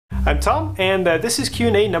I'm Tom, and this is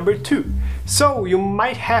Q&A number 2. So, you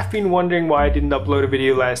might have been wondering why I didn't upload a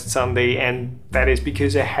video last Sunday, and that is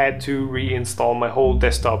because I had to reinstall my whole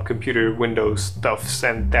desktop computer Windows stuffs,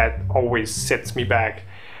 and that always sets me back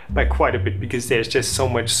by quite a bit because there's just so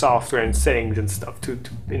much software and settings and stuff to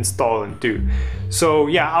install and do. So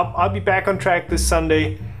yeah, I'll be back on track this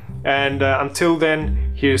Sunday, and until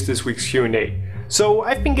then, here's this week's Q&A. So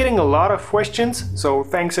I've been getting a lot of questions, so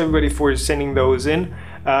thanks everybody for sending those in.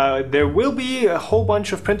 There will be a whole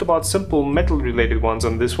bunch of Printrbot Simple Metal related ones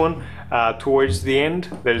on this one. Towards the end,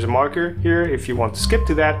 there's a marker here if you want to skip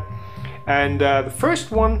to that. And the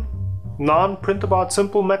first one, non-Printrbot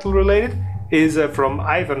Simple Metal related, is from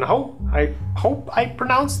Ivan Ho. I hope I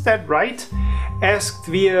pronounced that right. Asked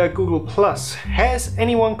via Google+, has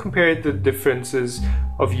anyone compared the differences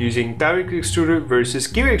of using direct extruder versus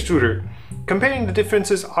gear extruder? Comparing the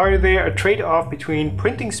differences, are there a trade-off between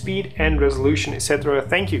printing speed and resolution, etc.?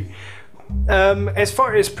 Thank you. As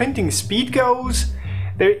far as printing speed goes,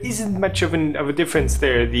 there isn't much of a difference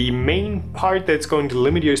there. The main part that's going to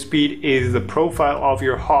limit your speed is the profile of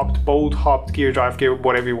your hopped bolt, hopped gear, drive gear,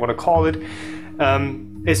 whatever you want to call it.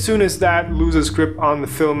 As soon as that loses grip on the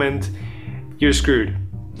filament, you're screwed.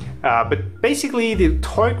 But basically the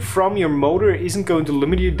torque from your motor isn't going to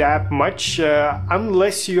limit you that much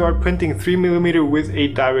unless you are printing 3mm with a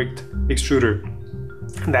direct extruder.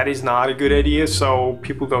 That is not a good idea, so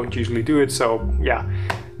people don't usually do it, so yeah.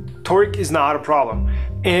 Torque is not a problem.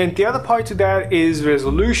 And the other part to that is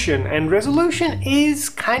resolution, and resolution is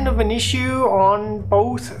kind of an issue on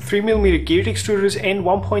both 3mm geared extruders and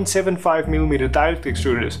 1.75mm direct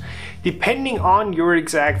extruders, depending on your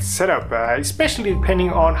exact setup, especially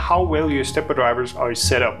depending on how well your stepper drivers are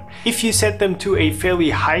set up. If you set them to a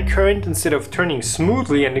fairly high current instead of turning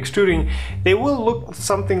smoothly and extruding, they will look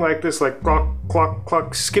something like this, like clock, clock,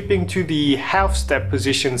 clock, skipping to the half step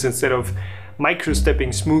positions instead of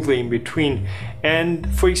micro-stepping smoothly in between. And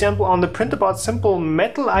for example, on the Printrbot Simple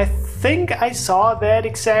Metal, I think I saw that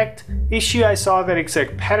exact issue, I saw that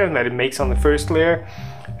exact pattern that it makes on the first layer.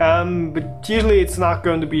 But usually it's not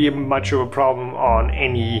going to be much of a problem on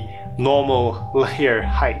any normal layer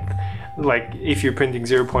height. Like if you're printing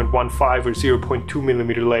 0.15 or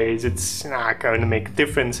 0.2mm layers, it's not going to make a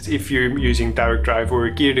difference if you're using direct drive or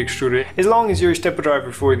a geared extruder, as long as your stepper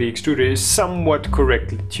driver for the extruder is somewhat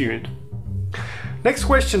correctly tuned. Next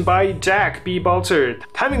question by Jack B. Balzer.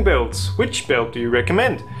 Timing belts. Which belt do you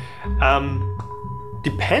recommend?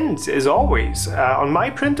 Depends, as always. On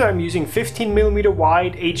my printer I'm using 15mm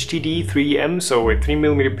wide HTD 3M, so a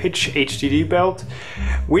 3mm pitch HTD belt,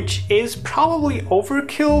 which is probably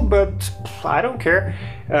overkill, but I don't care.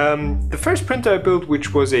 The first printer I built,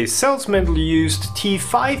 which was a salesman, used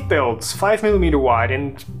T5 belts, 5mm wide,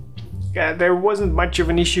 and there wasn't much of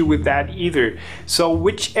an issue with that either. So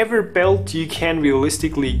whichever belt you can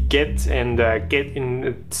realistically get and get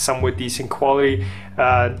in somewhat decent quality.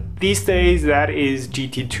 These days that is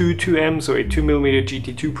GT2 2M, so a 2mm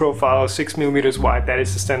GT2 profile, 6mm wide, that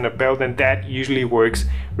is the standard belt, and that usually works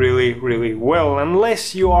really well,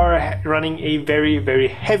 unless you are running a very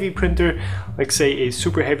heavy printer, like say a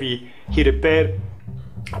super heavy heated bed,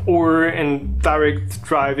 or a direct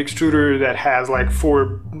drive extruder that has like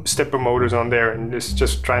 4 stepper motors on there and is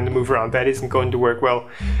just trying to move around. That isn't going to work well.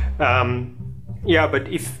 Yeah, but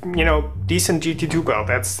if, you know, decent GT2 belt,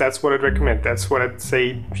 that's what I'd recommend. That's what I'd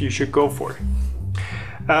say you should go for.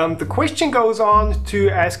 The question goes on to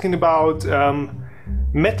asking about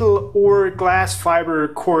metal or glass fiber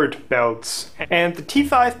cord belts. And the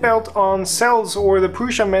T5 belt on cells or the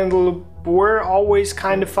Prusa Metal were always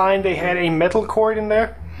kind of fine. They had a metal cord in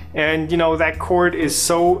there, and you know, that cord is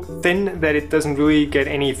so thin that it doesn't really get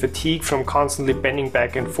any fatigue from constantly bending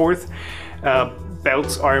back and forth.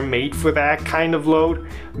 Belts are made for that kind of load.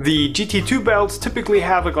 The GT2 belts typically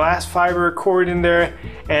have a glass fiber cord in there,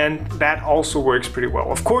 and that also works pretty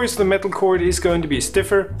well. Of course, the metal cord is going to be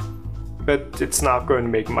stiffer, but it's not going to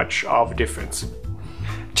make much of a difference.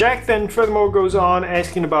 Jack then furthermore goes on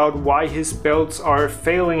asking about why his belts are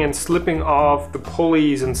failing and slipping off the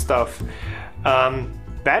pulleys and stuff.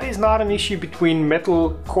 That is not an issue between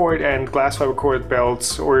metal cord and glass fiber cord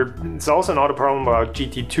belts, or it's also not a problem about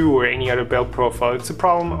GT2 or any other belt profile. It's a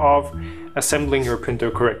problem of assembling your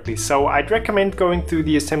printer correctly. So I'd recommend going through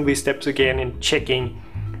the assembly steps again and checking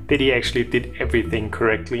that he actually did everything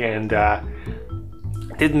correctly and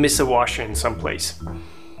didn't miss a washer in some place.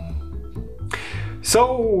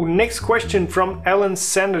 So, next question from Alan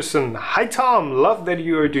Sanderson. Hi Tom, love that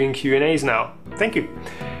you are doing Q&As now. Thank you.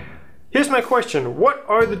 Here's my question. What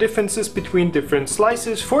are the differences between different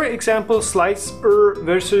slices? For example, slicer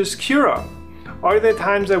versus Cura. Are there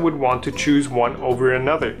times I would want to choose one over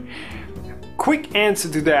another? Quick answer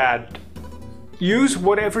to that: use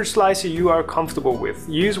whatever slicer you are comfortable with.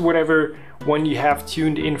 Use whatever one you have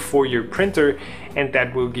tuned in for your printer, and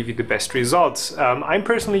that will give you the best results. I'm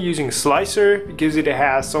personally using Slicer because it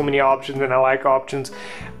has so many options and I like options,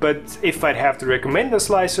 but if I'd have to recommend a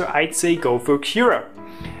slicer, I'd say go for Cura.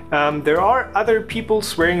 There are other people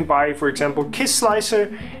swearing by, for example, Kiss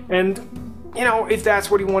Slicer, and you know, if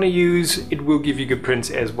that's what you want to use, it will give you good prints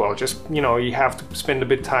as well. Just, you know, you have to spend a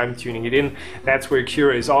bit of time tuning it in. That's where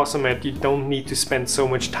Cura is awesome at. You don't need to spend so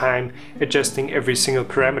much time adjusting every single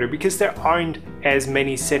parameter because there aren't as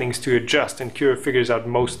many settings to adjust, and Cura figures out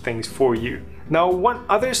most things for you. Now, one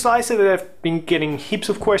other slicer that I've been getting heaps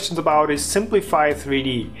of questions about is Simplify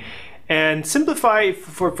 3D. And Simplify,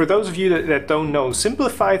 for those of you that don't know,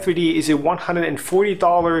 Simplify 3D is a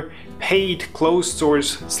 $140 paid closed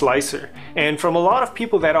source slicer. And from a lot of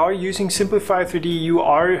people that are using Simplify 3D, you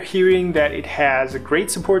are hearing that it has a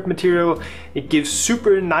great support material. It gives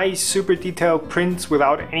super nice, super detailed prints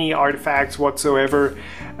without any artifacts whatsoever.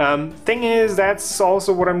 Thing is, that's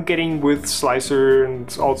also what I'm getting with Slicer, and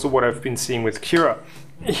it's also what I've been seeing with Cura.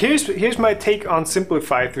 Here's my take on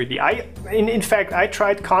Simplify 3D. In fact, I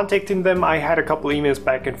tried contacting them. I had a couple emails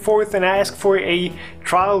back and forth and asked for a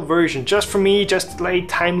trial version just for me, just a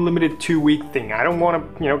time-limited 2-week thing. I don't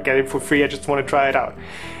want to, you know, get it for free. I just want to try it out.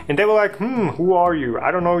 And they were like, who are you?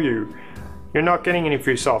 I don't know you. You're not getting any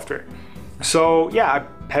free software. So yeah,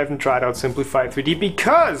 I haven't tried out Simplify 3D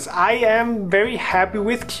because I am very happy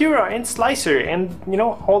with Cura and Slicer and, you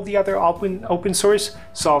know, all the other open source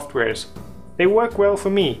softwares. They work well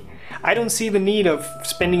for me. I don't see the need of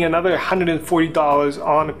spending another $140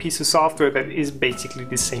 on a piece of software that is basically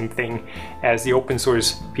the same thing as the open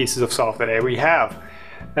source pieces of software that we have.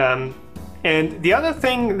 And the other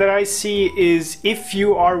thing that I see is if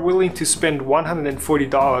you are willing to spend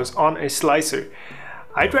 $140 on a slicer,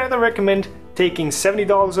 I'd rather recommend taking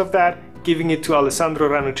 $70 of that, giving it to Alessandro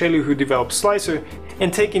Ranuccelli, who develops Slicer,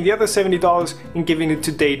 and taking the other $70 and giving it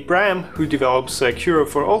to Dade Bram, who develops Cura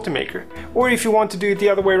for Ultimaker. Or if you want to do it the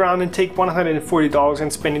other way around and take $140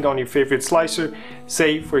 and spend it on your favorite slicer,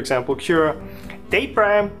 say for example Cura, Dade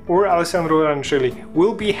Bram or Alessandro Ranuccelli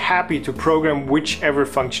will be happy to program whichever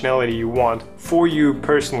functionality you want for you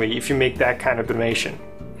personally if you make that kind of donation.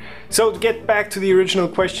 So to get back to the original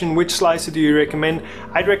question, which slicer do you recommend?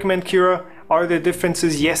 I'd recommend Cura. Are there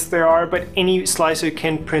differences? Yes, there are, but any slicer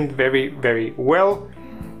can print very, very well.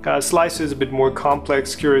 Slicer is a bit more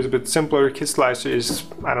complex, Cura is a bit simpler, Kiss Slicer is,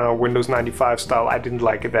 I don't know, Windows 95 style. I didn't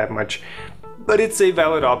like it that much, but it's a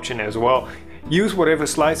valid option as well. Use whatever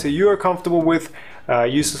slicer you are comfortable with,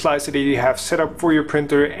 use the slicer that you have set up for your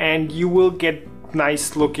printer, and you will get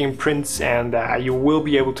nice looking prints, and you will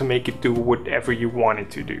be able to make it do whatever you want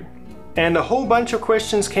it to do. And a whole bunch of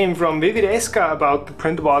questions came from Vivid Eska about the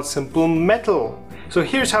Printrbot Simple Metal. So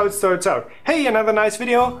here's how it starts out. Hey, another nice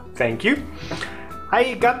video, thank you.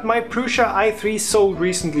 I got my Prusa i3 sold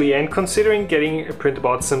recently and considering getting a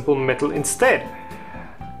Printrbot Simple Metal instead.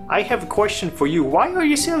 I have a question for you. Why are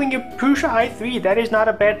you selling your Prusa i3? That is not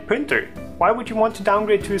a bad printer. Why would you want to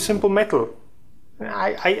downgrade to a Simple Metal?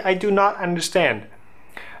 I do not understand.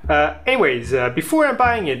 Anyways, before I'm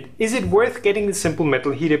buying it, is it worth getting the Simple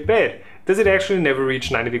Metal heated bed? Does it actually never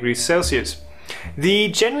reach 90 degrees Celsius? The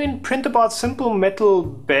genuine Printrbot Simple Metal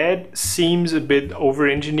bed seems a bit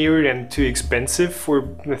over-engineered and too expensive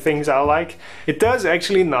for the things I like. It does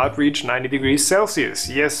actually not reach 90 degrees Celsius,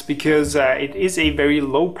 yes, because it is a very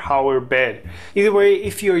low power bed. Either way,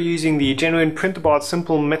 if you're using the genuine Printrbot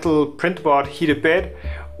Simple Metal Printrbot heated bed,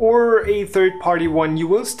 or a third-party one, you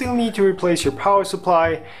will still need to replace your power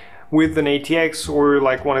supply with an ATX or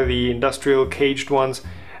like one of the industrial caged ones,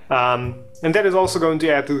 and that is also going to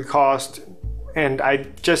add to the cost, and I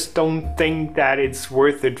just don't think that it's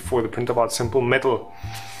worth it for the Printrbot Simple Metal.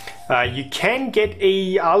 You can get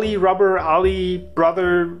a Ali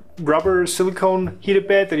Brother rubber silicone heated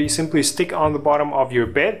bed that you simply stick on the bottom of your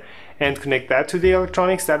bed and connect that to the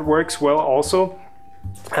electronics. That works well also.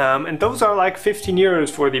 And those are like 15 euros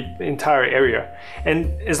for the entire area,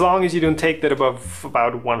 and as long as you don't take that above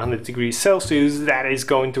about 100 degrees Celsius, that is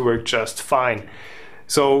going to work just fine.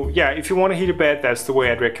 So yeah, if you want a heated bed, that's the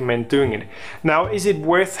way I'd recommend doing it. Now, is it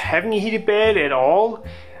worth having a heated bed at all?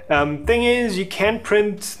 Thing is, you can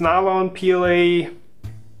print nylon, PLA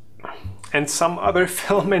and some other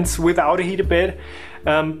filaments without a heated bed,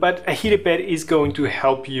 but a heated bed is going to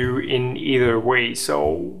help you in either way.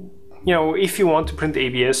 So you know, if you want to print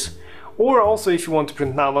ABS, or also if you want to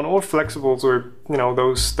print nylon or flexibles, or you know,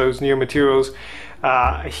 those near materials,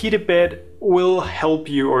 a heated bed will help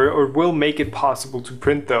you or will make it possible to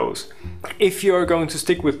print those. If you're going to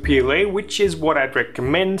stick with PLA, which is what I'd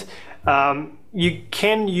recommend, you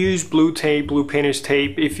can use blue tape, blue painter's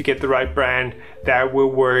tape if you get the right brand. That will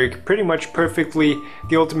work pretty much perfectly.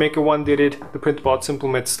 The Ultimaker one did it, the Printrbot Simple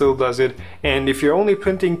Metal still does it, and if you're only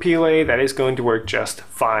printing PLA, that is going to work just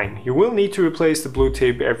fine. You will need to replace the blue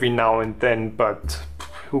tape every now and then, but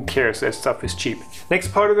who cares, that stuff is cheap.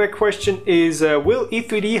 Next part of that question is, will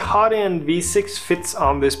E3D hot end V6 fits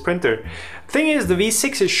on this printer? The thing is, the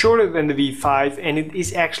V6 is shorter than the V5 and it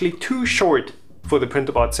is actually too short for the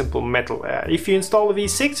Printrbot Simple Metal. If you install the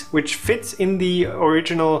V6, which fits in the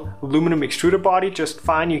original aluminum extruder body just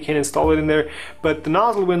fine, you can install it in there, but the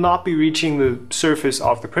nozzle will not be reaching the surface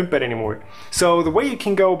of the print bed anymore. So the way you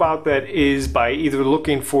can go about that is by either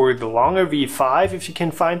looking for the longer V5, if you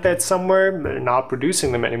can find that somewhere, they're not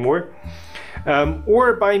producing them anymore,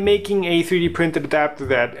 or by making a 3D printed adapter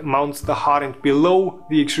that mounts the hot end below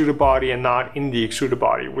the extruder body and not in the extruder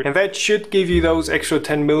body. And that should give you those extra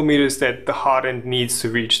 10 millimeters that the hot end needs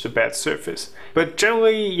to reach the bed surface. But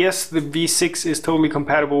generally, yes, the V6 is totally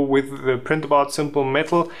compatible with the Printrbot Simple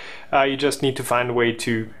Metal. You just need to find a way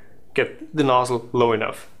to get the nozzle low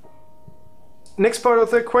enough. Next part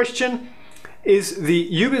of the question: is the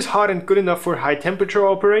UBIS hot end good enough for high temperature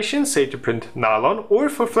operations, say to print nylon, or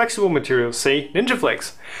for flexible materials, say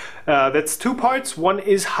NinjaFlex? That's two parts. One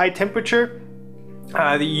is high temperature.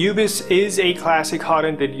 The UBIS is a classic hot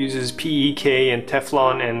end that uses PEK and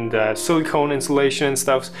Teflon and silicone insulation and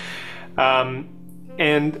stuff.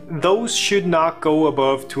 And those should not go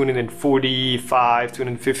above 245,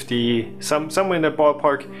 250, somewhere in that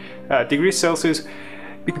ballpark degrees Celsius.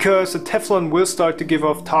 Because the Teflon will start to give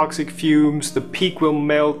off toxic fumes, the PEEK will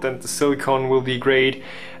melt and the silicone will degrade,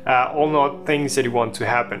 all not things that you want to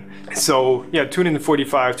happen. So yeah,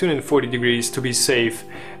 245, 240 degrees to be safe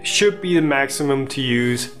should be the maximum to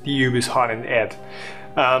use the UBIS hot end at.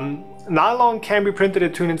 Nylon can be printed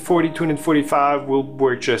at 240, 245, will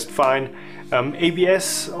work just fine.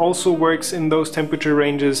 ABS also works in those temperature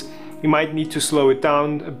ranges. You might need to slow it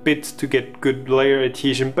down a bit to get good layer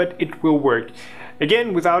adhesion, but it will work.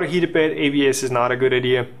 Again, without a heated bed, ABS is not a good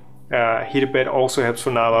idea. Heated bed also helps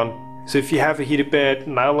for nylon. So if you have a heated bed,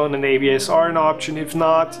 nylon and ABS are an option. If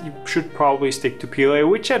not, you should probably stick to PLA,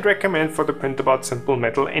 which I'd recommend for the Printrbot Simple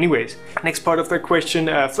Metal anyways. Next part of that question,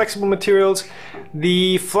 flexible materials.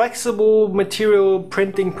 The flexible material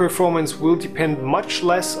printing performance will depend much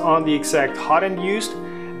less on the exact hot end used,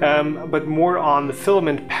 but more on the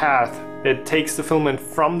filament path that takes the filament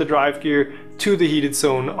from the drive gear to the heated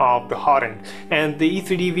zone of the hot end. And the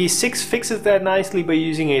E3D V6 fixes that nicely by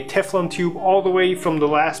using a Teflon tube all the way from the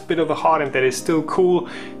last bit of the hot end that is still cool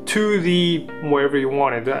to the wherever you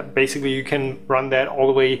want it. Basically you can run that all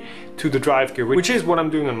the way to the drive gear, which is what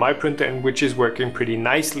I'm doing on my printer and which is working pretty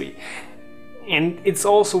nicely. And it's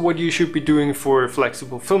also what you should be doing for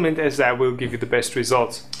flexible filament, as that will give you the best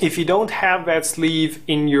results. If you don't have that sleeve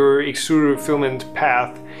in your extruder filament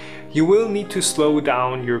path, you will need to slow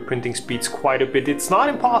down your printing speeds quite a bit. It's not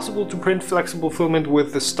impossible to print flexible filament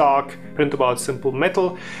with the stock Printrbot Simple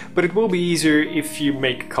Metal, but it will be easier if you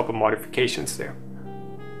make a couple modifications there.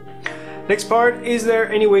 Next part, is there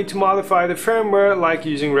any way to modify the firmware like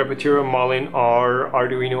using Repetiro, Molin or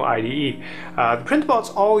Arduino IDE? The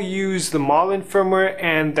Printbots all use the Molin firmware,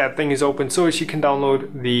 and that thing is open source. You can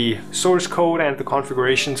download the source code and the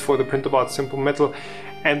configurations for the Printrbot Simple Metal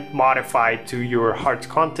and modify it to your heart's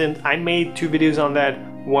content. I made 2 videos on that,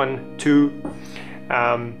 1, 2.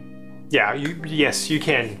 Yeah, yes, you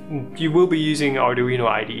can. You will be using Arduino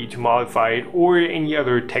IDE to modify it, or any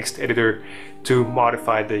other text editor to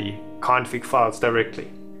modify the config files directly.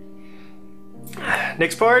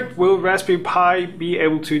 Next part, will Raspberry Pi be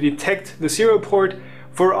able to detect the serial port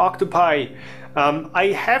for Octopi? I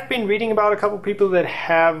have been reading about a couple people that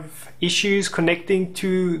have issues connecting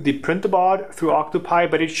to the Printrbot through Octopi,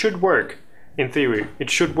 but it should work. In theory, it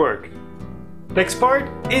should work. Next part,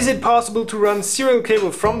 is it possible to run serial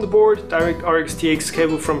cable from the board, direct RxTX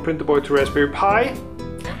cable from Printrbot to Raspberry Pi?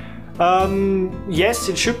 Yes,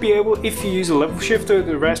 it should be able if you use a level shifter.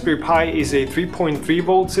 The Raspberry Pi is a 3.3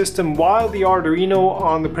 volt system, while the Arduino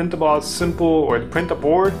on the Printrbot Simple or the printer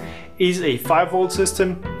board is a 5 volt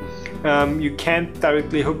system. You can't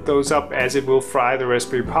directly hook those up as it will fry the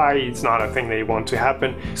Raspberry Pi. It's not a thing that you want to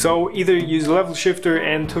happen. So either use a level shifter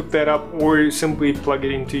and hook that up, or simply plug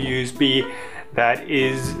it into USB. That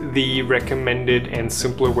is the recommended and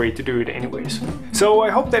simpler way to do it anyways. So I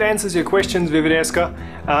hope that answers your questions, Vivideska.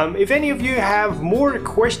 If any of you have more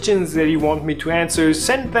questions that you want me to answer,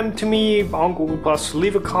 send them to me on Google+,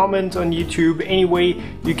 leave a comment on YouTube, any way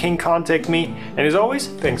you can contact me. And as always,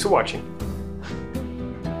 thanks for watching.